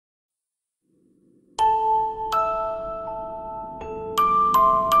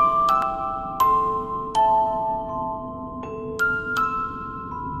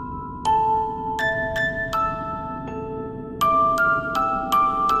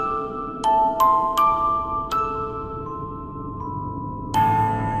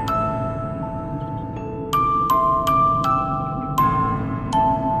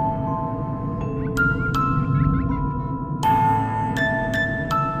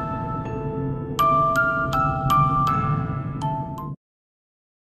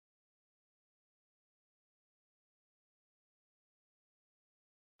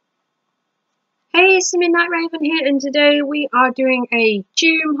guys, Midnight Raven here, and today we are doing a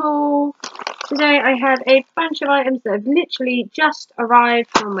JOOM haul. Today I have a bunch of items that have literally just arrived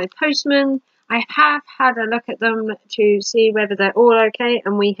from my postman. I have had a look at them to see whether they're all okay,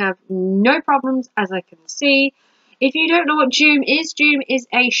 and we have no problems as I can see. If you don't know what JOOM is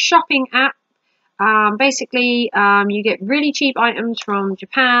a shopping app. Basically, you get really cheap items from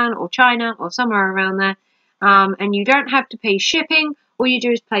Japan or China or somewhere around there, and you don't have to pay shipping. All you do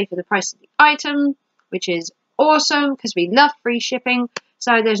is pay for the price of the item, which is awesome because we love free shipping.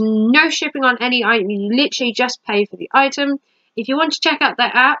 So there's no shipping on any item. You literally just pay for the item. If you want to check out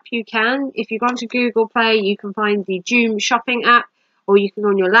that app, you can. If you go onto Google Play, you can find the JOOM shopping app, or you can go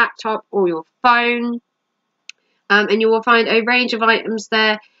on your laptop or your phone, and you will find a range of items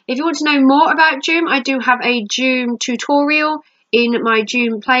there. If you want to know more about JOOM, I do have a JOOM tutorial in my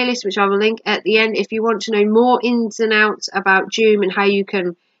JOOM playlist, which I will link at the end. If you want to know more ins and outs about JOOM and how you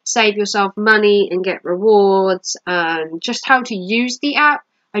can save yourself money and get rewards and just how to use the app,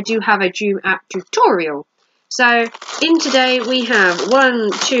 I do have a JOOM app tutorial. So in today we have 6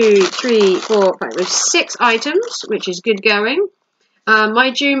 items, which is good going.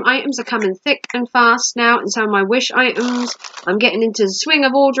 My JOOM items are coming thick and fast now, and so my Wish items, I'm getting into the swing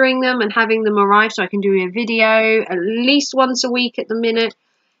of ordering them and having them arrive so I can do a video at least once a week at the minute,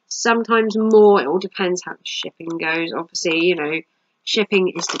 sometimes more. It all depends how the shipping goes. Obviously, you know,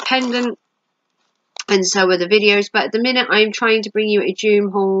 shipping is dependent, and so are the videos, but at the minute I'm trying to bring you a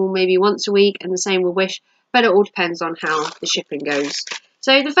JOOM haul maybe once a week, and the same with Wish, but it all depends on how the shipping goes.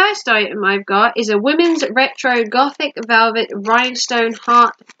 So the first item I've got is a women's retro gothic velvet rhinestone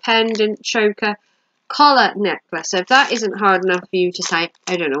heart pendant choker collar necklace. So if that isn't hard enough for you to say,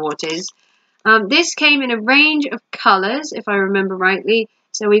 I don't know what is. This came in a range of colours, if I remember rightly.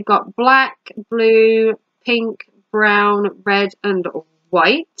 So we've got black, blue, pink, brown, red and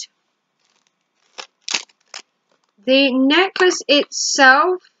white. The necklace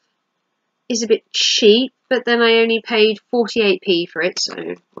itself is a bit cheap, but then I only paid 48p for it, so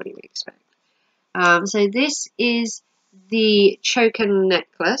what do you expect? So this is the choker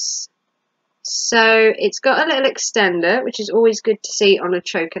necklace. So it's got a little extender, which is always good to see on a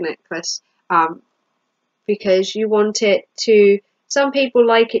choker necklace, because you want it to, some people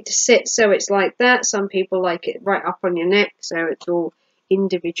like it to sit so it's like that, some people like it right up on your neck, so it's all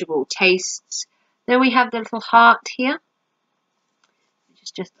individual tastes. Then we have the little heart here, which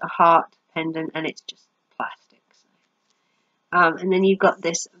is just a heart pendant, and it's just plastic. And then you've got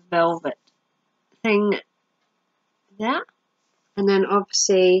this velvet thing there, and then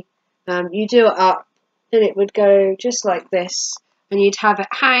obviously you do it up and it would go just like this, and you'd have it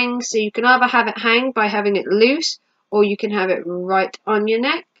hang. So you can either have it hang by having it loose, or you can have it right on your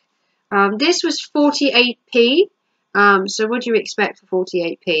neck. This was 48p, so what do you expect for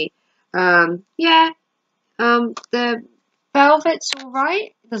 48p? The velvet's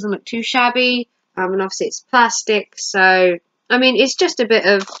alright, it doesn't look too shabby, and obviously it's plastic, so I mean it's just a bit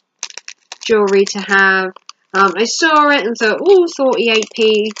of jewellery to have. I saw it and thought, oh,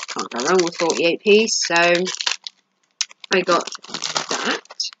 48p, can't go wrong with 48p, so I got that.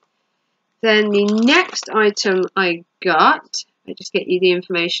 Then the next item I got, I just get you the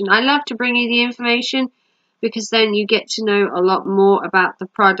information. I love to bring you the information because then you get to know a lot more about the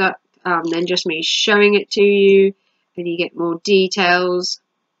product than just me showing it to you, and you get more details.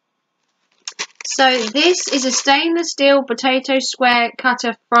 So this is a stainless steel potato square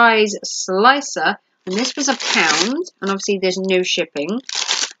cutter fries slicer, and this was £1, and obviously there's no shipping.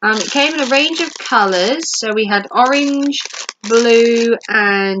 It came in a range of colours, so we had orange, blue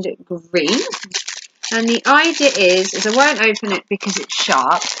and green. And the idea is I won't open it because it's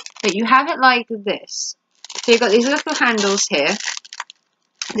sharp, but you have it like this. So you've got these little handles here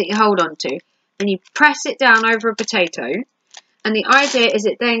that you hold on to, and you press it down over a potato, and the idea is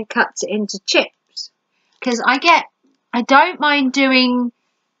it then cuts it into chips. Because I don't mind doing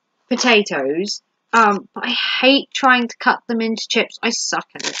potatoes, but I hate trying to cut them into chips. I suck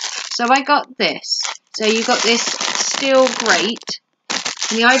at it. So I got this. So you got this steel grate,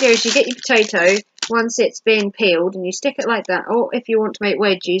 and the idea is you get your potato once it's been peeled, and you stick it like that. Or if you want to make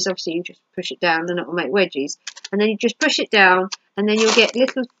wedgies, obviously you just push it down and it will make wedgies. And then you just push it down, and then you'll get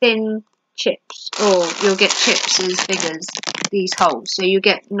little thin chips, or you'll get chips as big as these holes. So you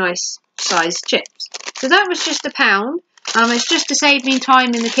get nice sized chips. So that was just £1. It's just to save me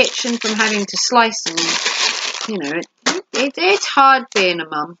time in the kitchen from having to slice, and you know, it's hard being a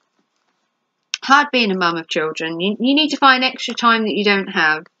mum. Hard being a mum of children. You need to find extra time that you don't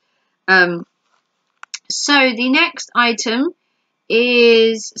have. So the next item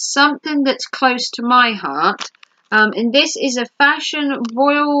is something that's close to my heart, and this is a fashion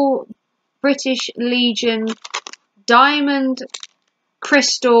royal British Legion Diamond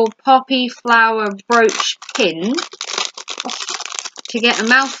Crystal Poppy Flower Brooch Pin to get a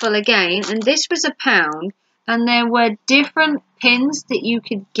mouthful again, and this was £1, and there were different pins that you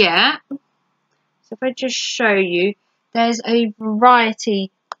could get. So if I just show you, there's a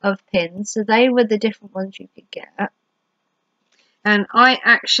variety of pins, so they were the different ones you could get, and I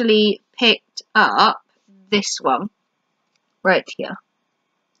actually picked up this one right here,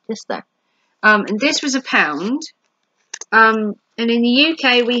 just there, and this was £1. And in the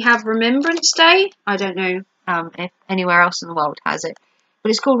UK we have Remembrance Day. I don't know if anywhere else in the world has it, but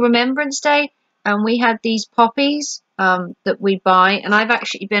it's called Remembrance Day, and we had these poppies that we buy, and I've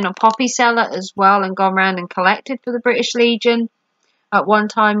actually been a poppy seller as well and gone around and collected for the British Legion at one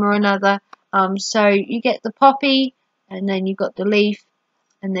time or another. So you get the poppy, and then you've got the leaf,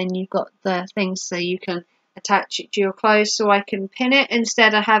 and then you've got the things so you can attach it to your clothes, so I can pin it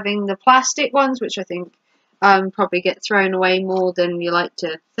instead of having the plastic ones, which I think probably get thrown away more than you like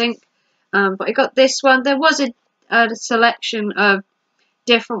to think. But I got this one. There was a selection of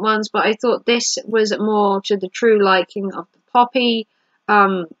different ones, but I thought this was more to the true liking of the poppy,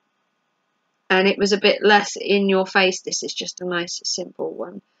 and it was a bit less in your face. This is just a nice simple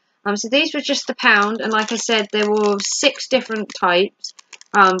one. So these were just £1, and like I said, there were 6 different types,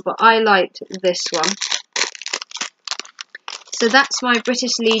 but I liked this one. So that's my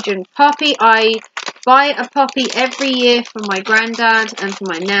British Legion poppy. I buy a poppy every year for my granddad and for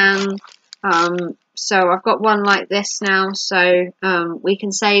my nan. So I've got one like this now, so we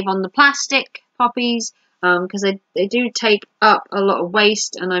can save on the plastic poppies, because they do take up a lot of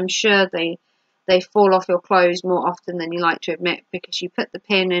waste, and I'm sure they fall off your clothes more often than you like to admit, because you put the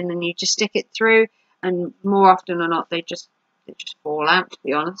pin in and you just stick it through, and more often than not they just fall out, to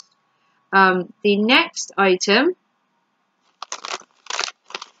be honest. The next item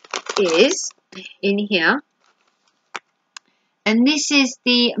is in here, and this is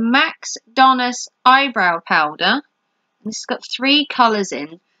the Max Donus eyebrow powder. This has got 3 colours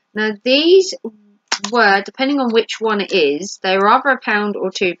in. Now these were, depending on which one it is, they were either £1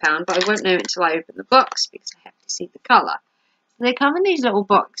 or £2, but I won't know until I open the box because I have to see the colour. They come in these little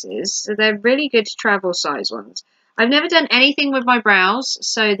boxes, so they're really good travel size ones. I've never done anything with my brows,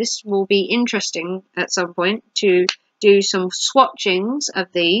 so this will be interesting at some point to do some swatchings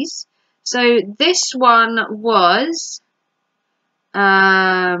of these. So this one was £1,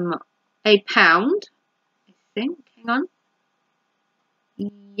 I think. Hang on.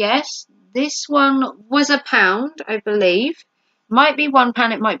 Yes, this one was £1, I believe. Might be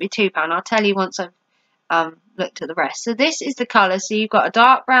 £1, it might be £2. I'll tell you once I've looked at the rest. So this is the colour. So you've got a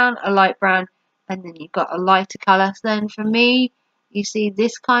dark brown, a light brown, and then you've got a lighter colour. So then for me, you see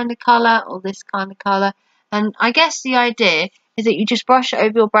this kind of colour or this kind of colour. And I guess the idea is that you just brush it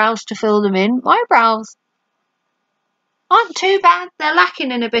over your brows to fill them in. My brows aren't too bad. They're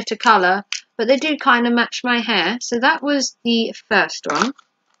lacking in a bit of colour, but they do kind of match my hair. So that was the first one.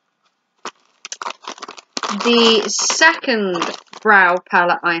 The second brow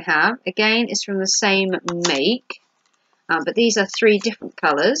palette I have, again, is from the same make, but these are 3 different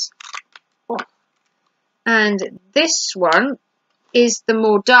colours. And this one is the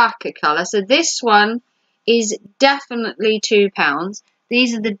more darker colour. So this one is definitely £2.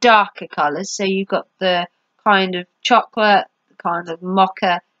 These are the darker colours. So you've got the kind of chocolate, the kind of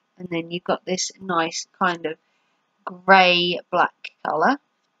mocha, and then you've got this nice kind of grey black colour.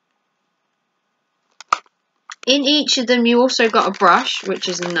 In each of them you also got a brush, which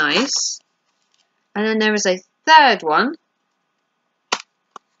is nice. And then there is a third one.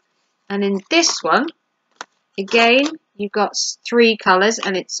 And in this one, again, you've got 3 colours,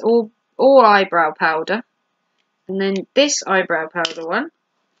 and it's all eyebrow powder. And then this eyebrow powder one,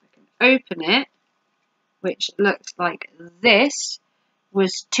 I can open it, which looks like this,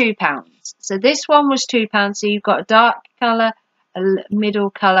 was £2. So this one was £2. So you've got a dark colour, a middle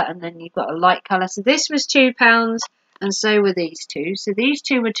colour, and then you've got a light colour. So this was £2, and so were these 2. So these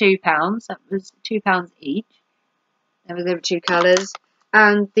 2 were £2. That was £2 each. There were 2 colours.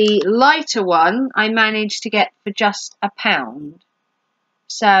 And the lighter one I managed to get for just £1.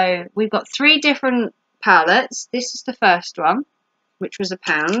 So we've got 3 different palettes. This is the first one, which was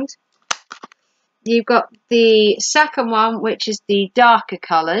 £1. You've got the second one, which is the darker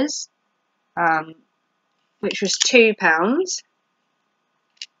colours, which was £2.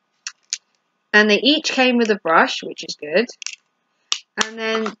 And they each came with a brush, which is good. And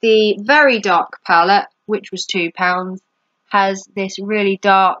then the very dark palette, which was £2, has this really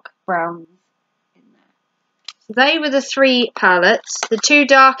dark brown in there. So they were the 3 palettes. The 2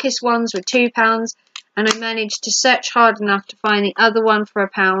 darkest ones were £2, and I managed to search hard enough to find the other one for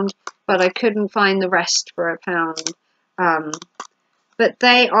 £1, but I couldn't find the rest for £1. But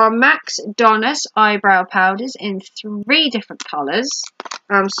they are Max Donus eyebrow powders in 3 different colours.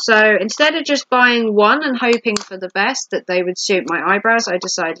 So instead of just buying one and hoping for the best that they would suit my eyebrows, I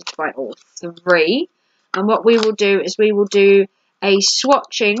decided to buy all 3. And what we will do is we will do a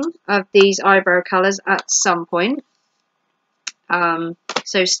swatching of these eyebrow colours at some point.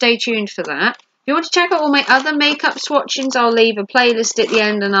 So stay tuned for that. If you want to check out all my other makeup swatchings, I'll leave a playlist at the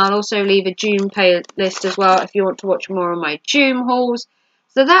end, and I'll also leave a JOOM playlist as well if you want to watch more of my JOOM hauls.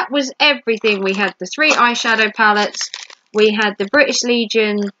 So that was everything. We had the 3 eyeshadow palettes, we had the British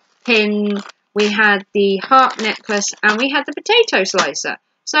Legion pin, we had the heart necklace, and we had the potato slicer.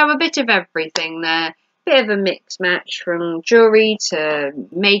 So a bit of everything there. Bit of a mix match from jewellery to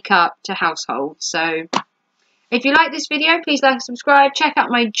makeup to household. So if you like this video, please like and subscribe. Check out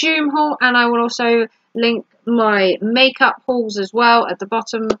my JOOM haul, and I will also link my makeup hauls as well at the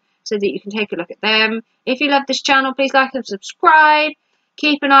bottom so that you can take a look at them. If you love this channel, please like and subscribe.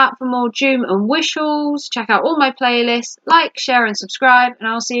 Keep an eye out for more JOOM and Wish hauls. Check out all my playlists. Like, share and subscribe, and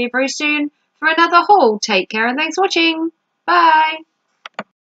I'll see you very soon for another haul. Take care and thanks for watching. Bye.